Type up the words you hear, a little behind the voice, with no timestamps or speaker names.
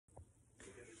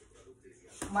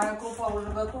Моя крупа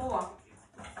уже готова.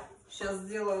 Сейчас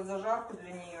сделаю зажарку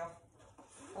для нее.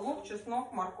 Лук,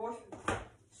 чеснок, морковь.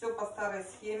 Все по старой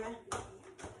схеме,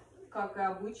 как и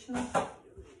обычно.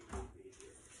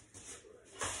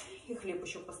 И хлеб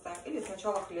еще поставим. Или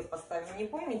сначала хлеб поставим. Не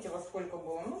помните, во сколько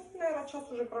было? Ну, наверное, час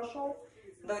уже прошел.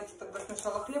 Давайте тогда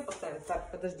сначала хлеб поставим.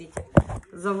 Так, подождите.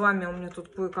 За вами у меня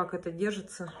тут кое-как это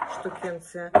держится.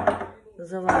 Штукенция.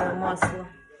 За вами масло.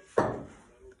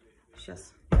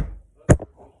 Сейчас.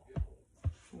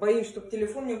 Боюсь, чтобы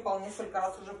телефон не упал. Несколько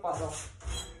раз уже падал.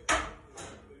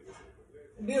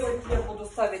 Белый хлеб буду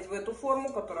ставить в эту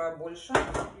форму, которая больше.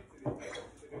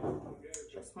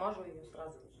 Сейчас смажу ее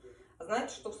сразу.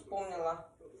 Знаете, что вспомнила?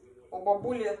 У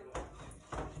бабули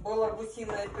было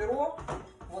гусиное перо,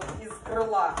 вот из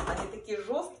крыла. Они такие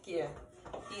жесткие,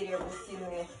 перья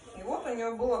гусиные. И вот у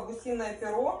нее было гусиное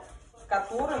перо,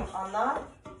 которым она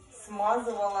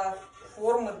смазывала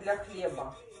формы для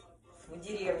хлеба в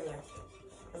деревне.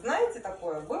 Знаете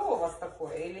такое? Было у вас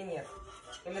такое или нет?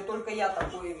 Или только я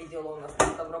такое видела у нас на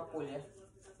Ставрополе?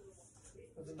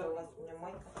 Задралась у меня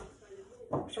майка.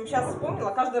 В общем, сейчас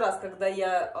вспомнила. Каждый раз, когда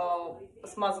я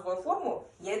смазываю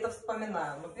форму, я это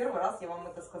вспоминаю. Но первый раз я вам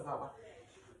это сказала.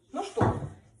 Ну что,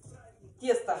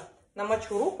 тесто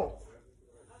намочу руку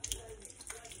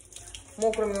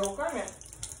мокрыми руками.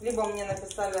 Либо мне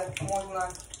написали, можно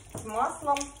с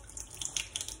маслом.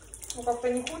 Ну, как-то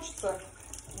не хочется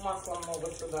масла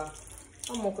много сюда.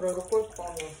 А мокрой рукой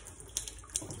вполне.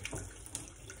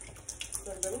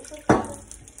 Заберу сейчас.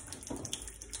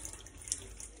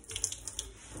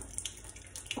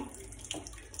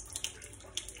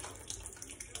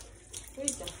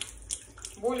 Видите,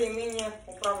 более-менее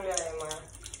управляемая.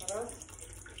 Раз,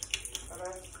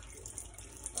 раз,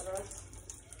 раз,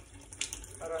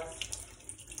 раз.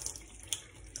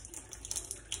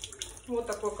 Вот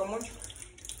такой комочек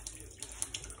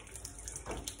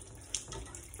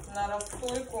на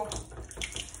расстойку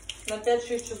на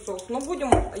 5-6 часов. Но будем,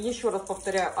 еще раз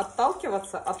повторяю,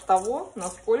 отталкиваться от того,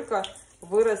 насколько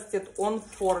вырастет он в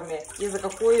форме и за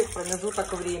какой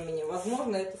промежуток времени.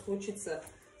 Возможно, это случится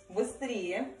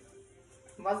быстрее,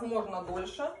 возможно,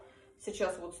 дольше.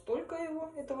 Сейчас вот столько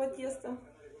его, этого теста.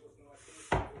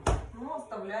 Ну,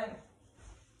 оставляем.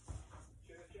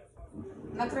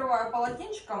 Накрываю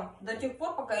полотенчиком до тех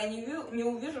пор, пока я не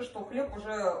увижу, что хлеб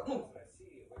уже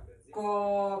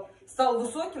стал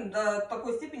высоким до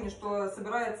такой степени, что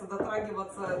собирается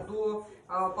дотрагиваться до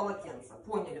полотенца.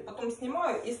 Поняли? Потом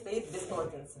снимаю и стоит без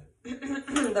полотенца.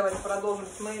 Давайте продолжим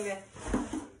с моими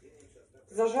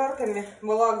зажарками.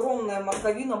 Была огромная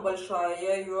морковина большая.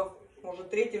 Я ее уже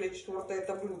 3-е или 4-е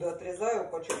это блюдо отрезаю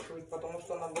по чуть-чуть, потому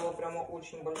что она была прямо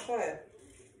очень большая.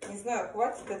 Не знаю,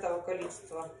 хватит этого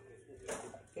количества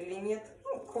или нет.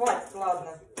 Ну, хватит,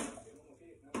 ладно.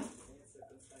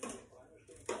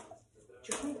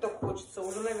 Чихнуть так хочется.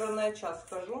 Уже, наверное, час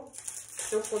хожу.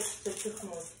 Все хочется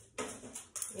чихнуть.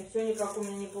 И все никак у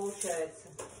меня не получается.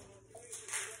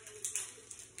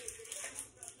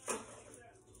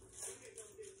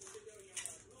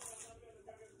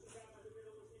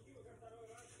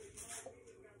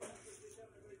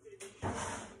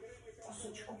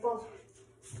 Кусочек упал.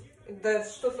 Да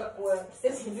что такое?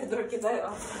 Кстати, ведро кидаю, а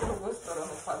в другую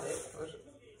сторону падает тоже.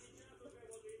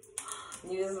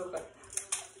 Невезуха.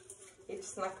 И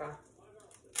чеснока.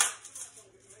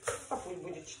 А пусть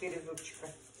будет 4 зубчика.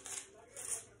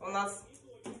 У нас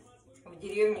в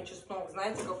деревне чеснок,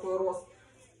 знаете, какой рост?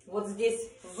 Вот здесь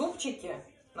зубчики,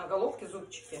 на головке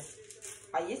зубчики,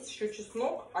 а есть еще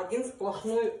чеснок, один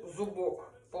сплошной зубок.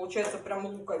 Получается прям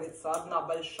луковица, одна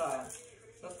большая.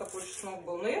 У нас такой чеснок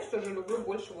был. Но я все же люблю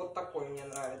больше вот такой, мне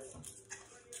нравится.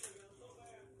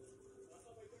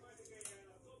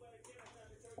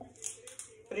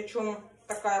 Причем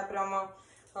такая прямо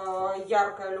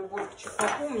яркая любовь к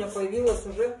чесноку у меня появилась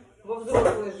уже во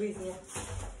взрослой жизни.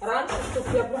 Раньше,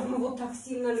 чтобы я прямо вот так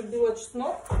сильно любила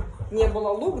чеснок, не было.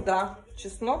 Лук, да,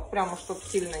 чеснок прямо чтобы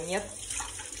сильно нет.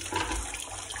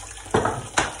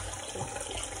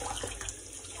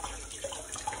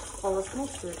 Полосну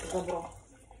все это добро.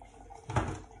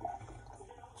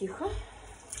 Тихо.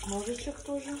 Ножичек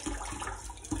тоже.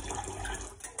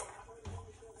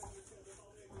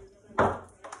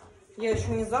 Я еще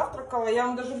не завтракала. Я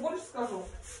вам даже больше скажу.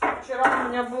 Вчера у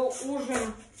меня был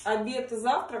ужин, обед и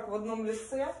завтрак в одном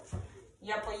лице.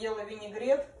 Я поела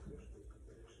винегрет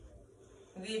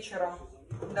вечером.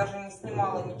 Даже не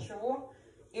снимала ничего.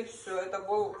 И все. Это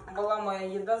была моя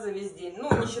еда за весь день.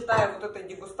 Ну, не считая вот этой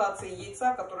дегустации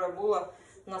яйца, которая была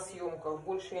на съемках.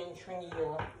 Больше я ничего не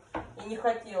ела. И не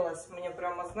хотелось мне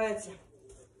прямо, знаете,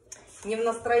 не в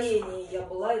настроении я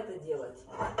была это делать.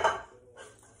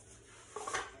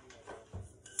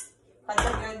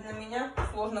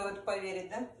 Можно в это поверить,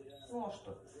 да? Ну а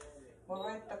что?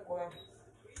 Бывает такое.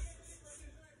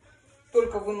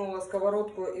 Только вынула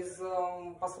сковородку из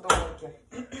посудомойки.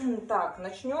 Так,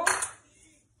 начнем.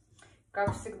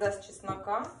 Как всегда, с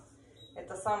чеснока.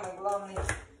 Это самый главный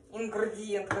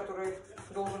ингредиент, который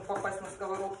должен попасть на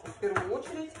сковородку в первую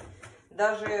очередь.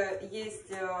 Даже есть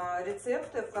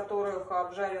рецепты, в которых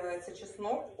обжаривается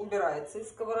чеснок, убирается из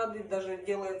сковороды. Даже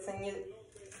делается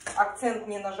акцент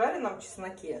не на жареном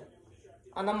чесноке,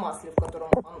 а на масле, в котором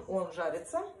он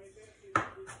жарится.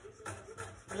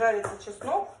 Жарится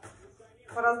чеснок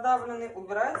раздавленный,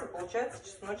 убирается, получается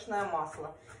чесночное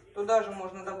масло. Туда же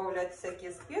можно добавлять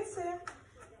всякие специи,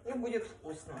 и будет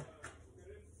вкусно.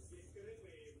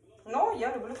 Но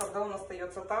я люблю, когда он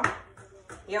остается там.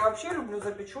 Я вообще люблю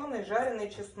запеченный, жареный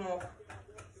чеснок,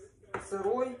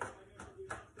 сырой.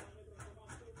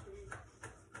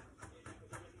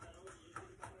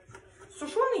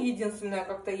 Сушеный единственное,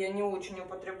 как-то я не очень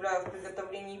употребляю в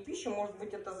приготовлении пищи. Может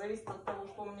быть, это зависит от того,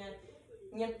 что у меня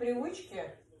нет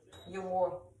привычки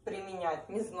его применять.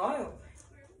 Не знаю.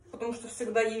 Потому что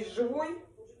всегда есть живой,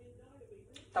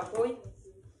 такой.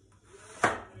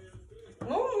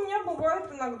 Ну, у меня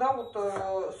бывает иногда, вот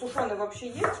сушеный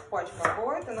вообще есть в пачках,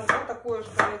 бывает иногда такое,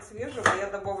 что нет свежего, я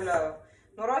добавляю.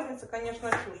 Но разница, конечно,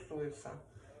 чувствуется.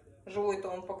 Живой-то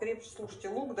он покрепче. Слушайте,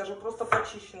 лук даже просто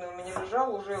почищенный у меня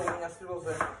лежал, уже у меня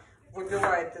слезы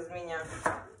выбивает из меня.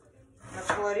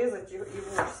 Начала резать и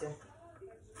вовсе.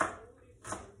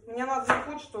 Мне надо на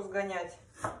почту сгонять.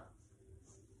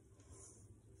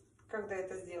 Когда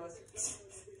это сделать?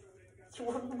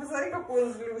 Чего? Посмотри, какой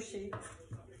он злющий.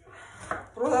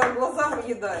 Просто глаза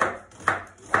выедает.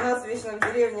 У нас вечно в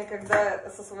деревне, когда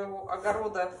со своего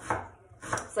огорода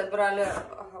собирали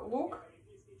лук,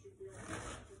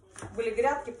 были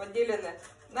грядки поделены,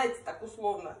 знаете, так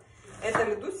условно. Это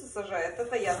Лидуся сажает,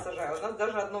 это я сажаю. У нас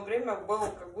даже одно время был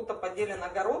как будто поделен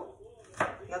огород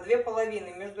на две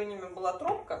половины. Между ними была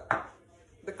тропка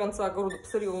до конца огорода.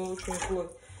 Посмотри, он очень злой.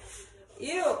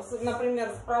 И,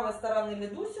 например, с правой стороны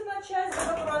Лидусина часть, за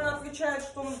которую она отвечает,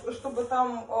 чтобы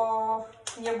там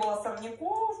не было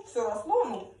сорняков, все росло,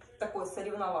 ну, такое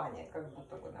соревнование, как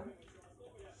будто бы, да.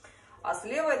 А с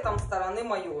левой там стороны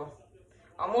мое.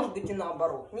 А может быть и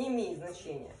наоборот, не имеет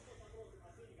значения.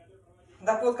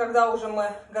 Так вот, когда уже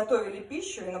мы готовили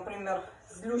пищу, и, например,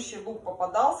 злющий лук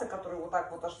попадался, который вот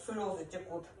так вот аж слезы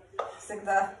текут,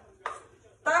 всегда...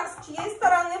 Так, с чьей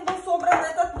стороны был собран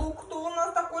этот лук? Кто у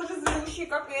нас такой же злющий,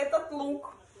 как и этот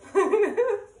лук?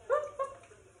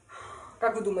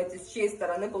 Как вы думаете, с чьей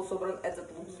стороны был собран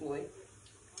этот лук злой?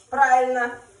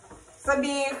 Правильно, с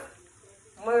обеих.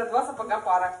 Мы два сапога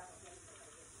пара.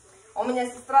 У меня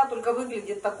сестра только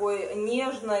выглядит такой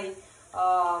нежной.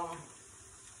 Ну,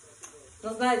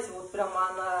 знаете, вот прямо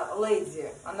она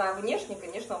леди. Она внешне,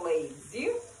 конечно,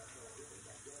 леди.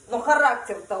 Но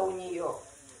характер-то у нее...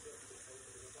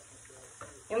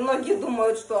 И многие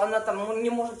думают, что она там не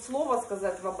может слова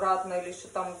сказать в обратное или еще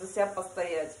там за себя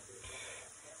постоять.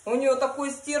 У нее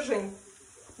такой стержень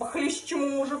похлеще, чем у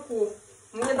мужиков.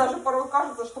 Мне даже порой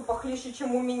кажется, что похлеще,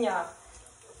 чем у меня.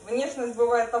 Внешность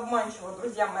бывает обманчива,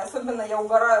 друзья мои. Особенно я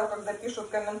угораю, когда пишут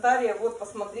комментарии. Вот,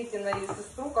 посмотрите на ее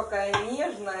сестру, какая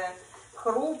нежная,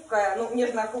 хрупкая. Ну,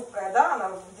 нежная, хрупкая, да,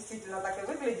 она действительно так и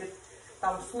выглядит.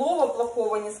 Там слова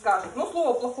плохого не скажет. Ну,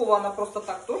 слова плохого она просто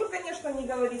так тоже, конечно, не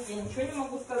говорит. Я ничего не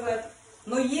могу сказать.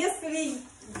 Но если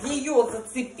ее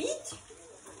зацепить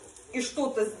и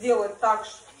что-то сделать так,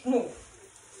 ну,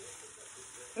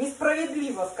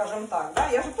 несправедливо, скажем так, да,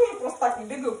 я же тоже просто так не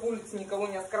бегаю по улице, никого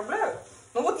не оскорбляю.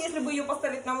 Но вот если бы ее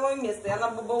поставить на мое место, и она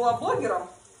бы была блогером,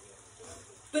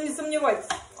 то не сомневайтесь,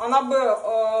 она бы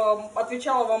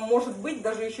отвечала вам, может быть,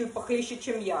 даже еще и похлеще,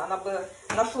 чем я. Она бы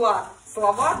нашла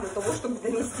слова для того, чтобы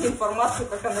донести информацию,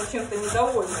 как она чем-то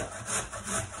недовольна.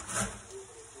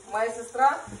 Моя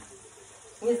сестра,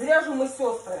 не зря же мы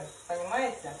сестры,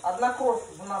 понимаете? Одна кровь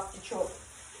у нас течет.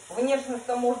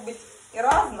 Внешность-то может быть и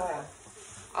разная,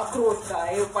 а кровь, да,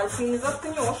 ее пальцем не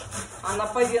заткнешь. Она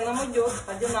по венам идет,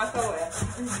 одинаковая.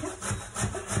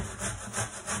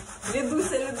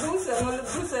 Лидуся, но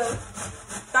Лидуся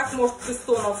так может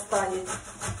пистонов станет.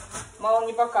 Мало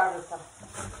не покажется.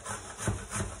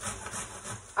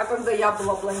 А когда я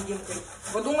была блондинкой,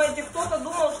 вы думаете, кто-то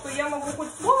думал, что я могу хоть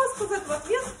слово сказать в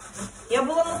ответ? Я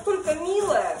была настолько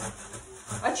милая,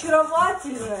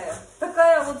 очаровательная,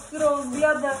 такая вот с первого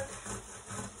взгляда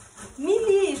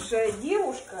милейшая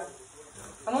девушка.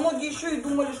 А многие еще и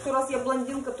думали, что раз я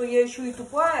блондинка, то я еще и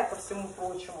тупая, ко всему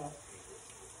прочему.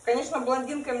 Конечно,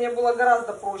 блондинкой мне было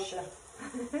гораздо проще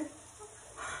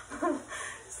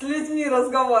с людьми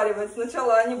разговаривать.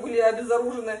 Сначала они были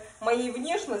обезоружены моей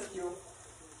внешностью,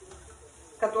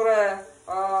 которая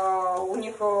у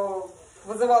них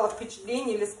вызывала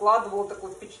впечатление или складывала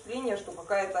такое впечатление, что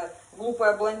какая-то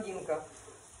глупая блондинка.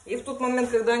 И в тот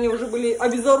момент, когда они уже были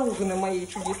обезоружены моей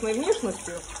чудесной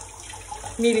внешностью,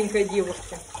 миленькой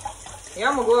девушки,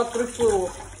 я могла открыть свой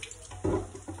рот.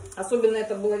 Особенно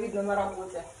это было видно на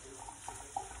работе.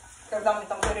 Когда мне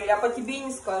там говорили, а по тебе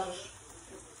не скажешь.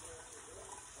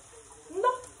 Да.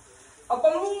 А по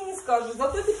мне и не скажешь.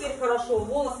 Зато теперь хорошо.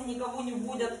 Волосы никого не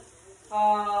вводят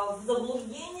в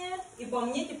заблуждение. И по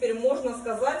мне теперь можно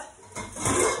сказать,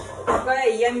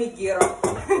 какая я мегера.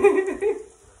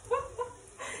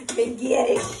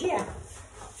 Мегерище.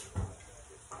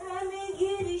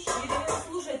 Мегерище.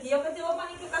 Слушайте, я хотела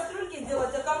маленькие кастрюльки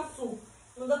сделать, а там суп.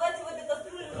 Ну давайте в этой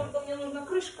кастрюле только мне нужна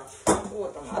крышка.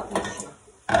 Вот она, отлично.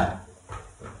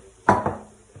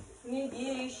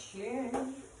 Мегерище.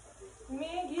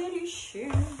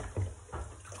 Мегерище.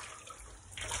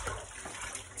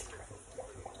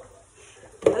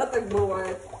 Да, так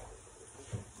бывает.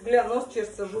 Бля, нос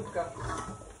чешется жутко.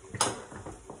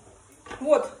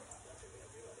 Вот,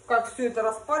 как все это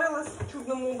распарилось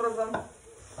чудным образом.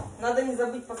 Надо не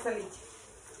забыть посолить.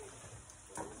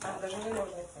 Даже не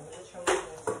ножницами. Зачем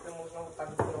ножницы, если можно вот так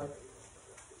сделать?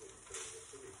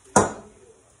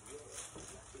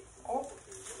 Оп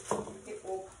и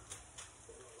оп.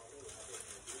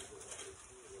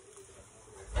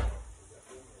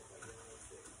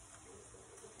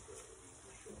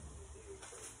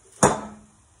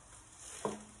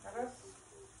 Раз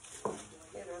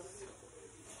и раз.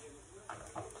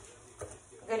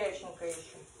 Горяченькая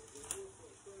еще.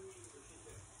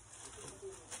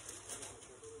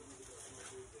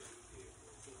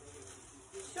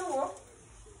 Все.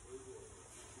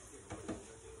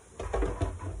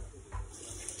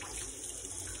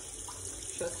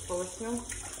 Сейчас полоснем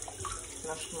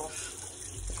наш нож.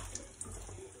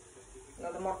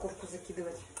 Надо морковку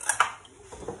закидывать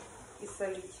и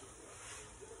солить.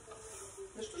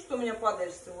 Да что ж ты у меня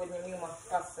падаешь сегодня мимо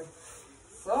кассы?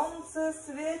 Солнце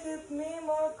светит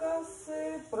мимо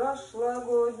кассы,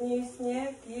 прошлогодний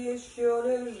снег еще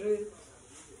лежит.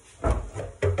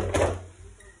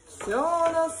 Все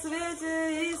на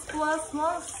свете из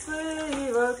пластмассы,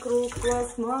 и вокруг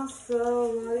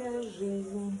пластмассовая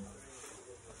жизнь.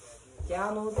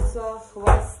 Тянутся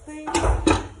хвосты,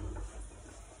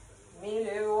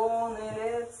 миллионы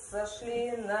лет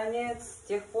сошли на нет с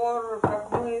тех пор, как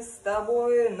мы с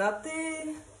тобой на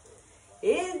 «ты».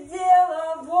 И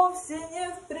дело вовсе не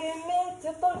в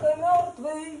примете, только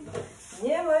мертвый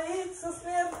не боится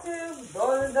смерти.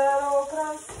 Вдоль дорог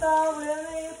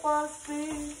расставлены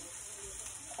посты.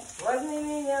 Возьми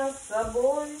меня с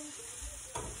собой.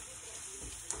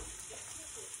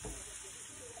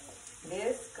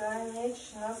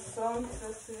 Бесконечно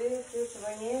солнце светит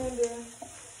в небе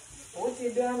у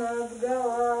тебя над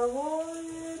головой.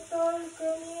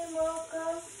 Только мимо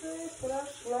кассы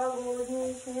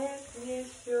прошлогодний снег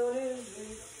еще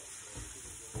лежит.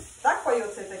 Так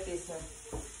поется эта песня.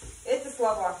 Эти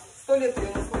слова. 100 лет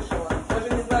ее не слышала. Даже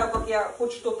не знаю, как я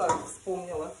хоть что-то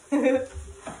вспомнила.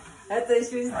 Это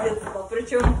еще из детства.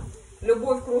 Причем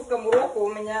любовь к русскому року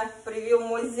у меня привил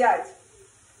мой зять.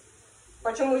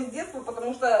 Почему из детства?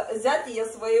 Потому что зятя я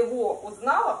своего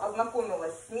узнала,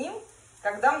 познакомилась с ним,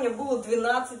 когда мне было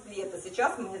 12 лет, а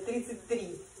сейчас мне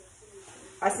 33.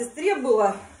 А сестре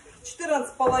было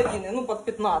 14,5, ну под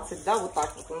 15, да, вот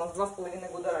так вот. У нас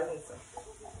 2,5 года разница.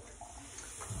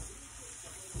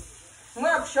 Мы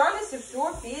общались, и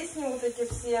все, песни вот эти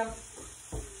все.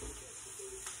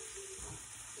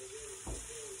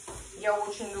 Я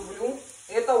очень люблю.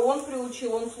 Это он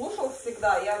приучил, он слушал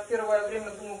всегда. Я первое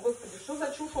время думаю, господи, что за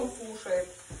чушь он слушает.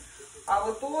 А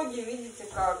в итоге, видите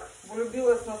как,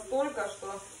 влюбилась настолько, что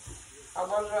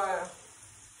обожаю.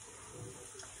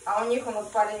 А у нас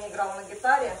парень играл на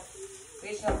гитаре.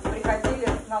 Вечно приходили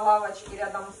на лавочке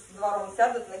рядом с двором,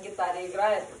 сядут на гитаре,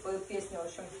 играет, поет песню. В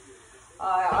общем,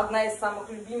 одна из самых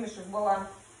любимейших была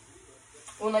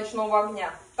 «У ночного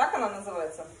огня». Так она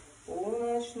называется? У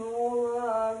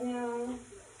ночного огня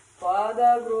под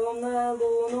огромной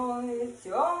луной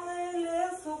темный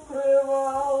лес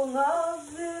укрывал нас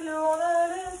зеленой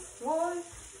листвой.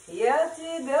 Я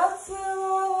тебя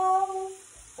целовал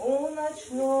у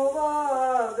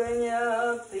ночного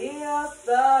огня, ты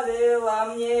оставила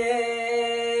мне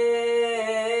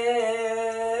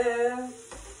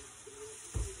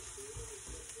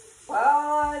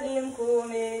половинку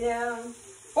меня.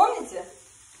 Помните?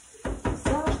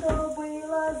 Все, что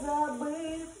было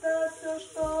забыто, все,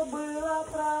 что было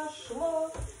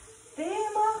прошло, ты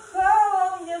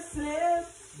махала мне вслед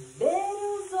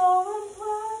бирюзовым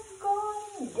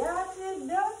платком. Я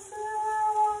тебя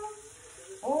целовала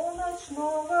у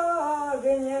ночного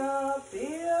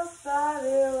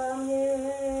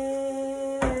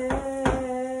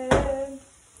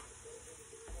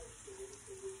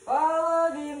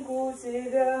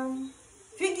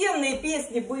охеренные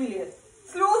песни были.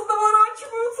 Слезы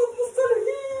наворачиваются от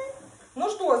ностальгии. Ну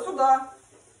что, сюда.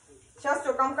 Сейчас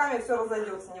все комками, все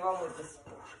разойдется, не волнуйтесь.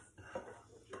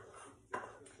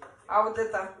 А вот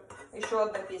это еще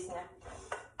одна песня.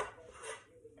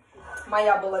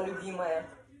 Моя была любимая.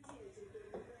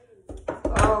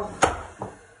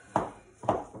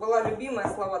 Была любимая,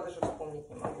 слова даже вспомнить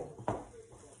не могу.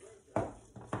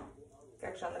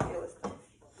 Как же она пелась-то?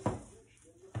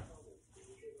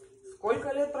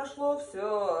 Сколько лет прошло, все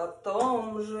о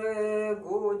том же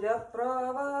гудят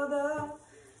провода,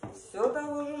 все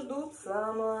того же ждут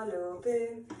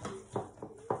самолеты.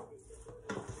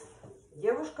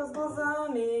 Девушка с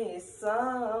глазами из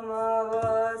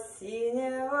самого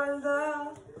синего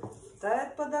льда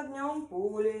тает под огнем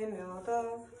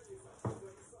пулеметов.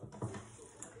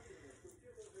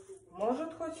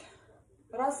 Может, хоть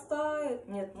растает,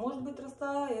 нет, может быть,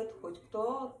 растает хоть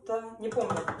кто-то. Не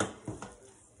помню.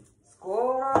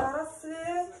 Скоро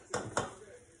рассвет,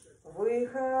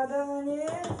 выхода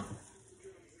нет.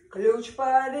 Ключ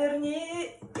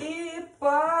поверни и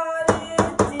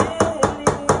полетели.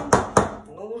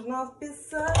 Нужно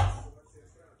вписать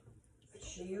в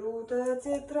чью-то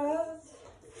тетрадь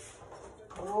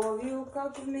кровью,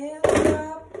 как в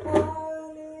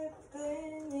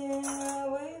метрополитене.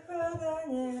 Выхода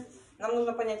нет. Нам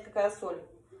нужно понять, какая соль.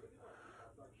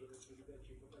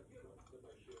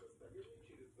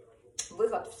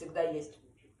 Выход всегда есть.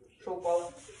 Что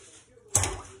упало?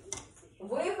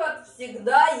 Выход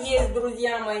всегда есть,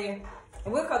 друзья мои.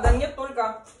 Выхода нет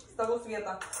только с того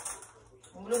света.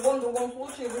 В любом другом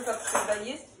случае выход всегда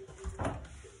есть.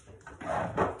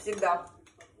 Всегда.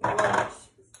 Не волнуйтесь.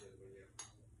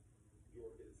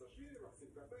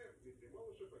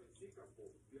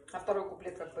 А второй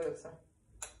куплет как поется?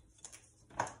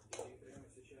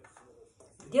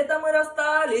 Где-то мы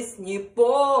расстались, не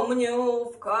помню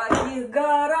в каких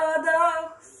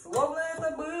городах, словно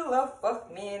это было в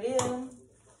похмелье.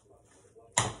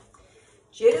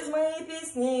 Через мои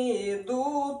песни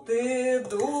идут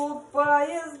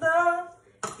поезда,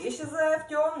 исчезая в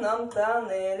темном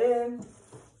тоннеле.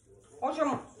 В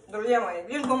общем, друзья мои,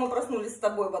 лишь бы мы проснулись с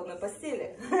тобой в одной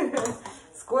постели.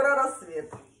 Скоро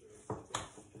рассвет.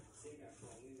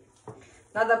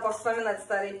 Надо повспоминать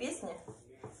старые песни.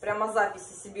 Прямо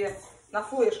записи себе на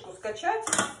флешку скачать.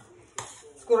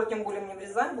 Скоро, тем более, мне в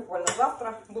Рязань, буквально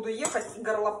завтра. Буду ехать и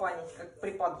горлопанить, как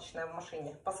припадочная в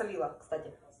машине. Посолила,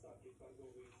 кстати.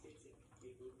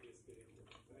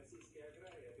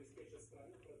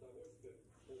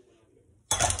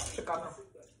 Шикарно.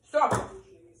 Все.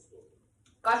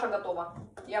 Каша готова.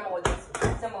 Я молодец.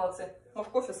 Все молодцы.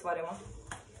 Может, кофе сварим, а?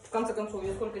 В конце концов,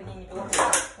 я сколько дней не пила кофе.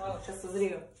 Ладно, сейчас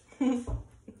созрею.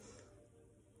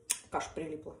 Каша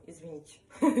прилипла, извините.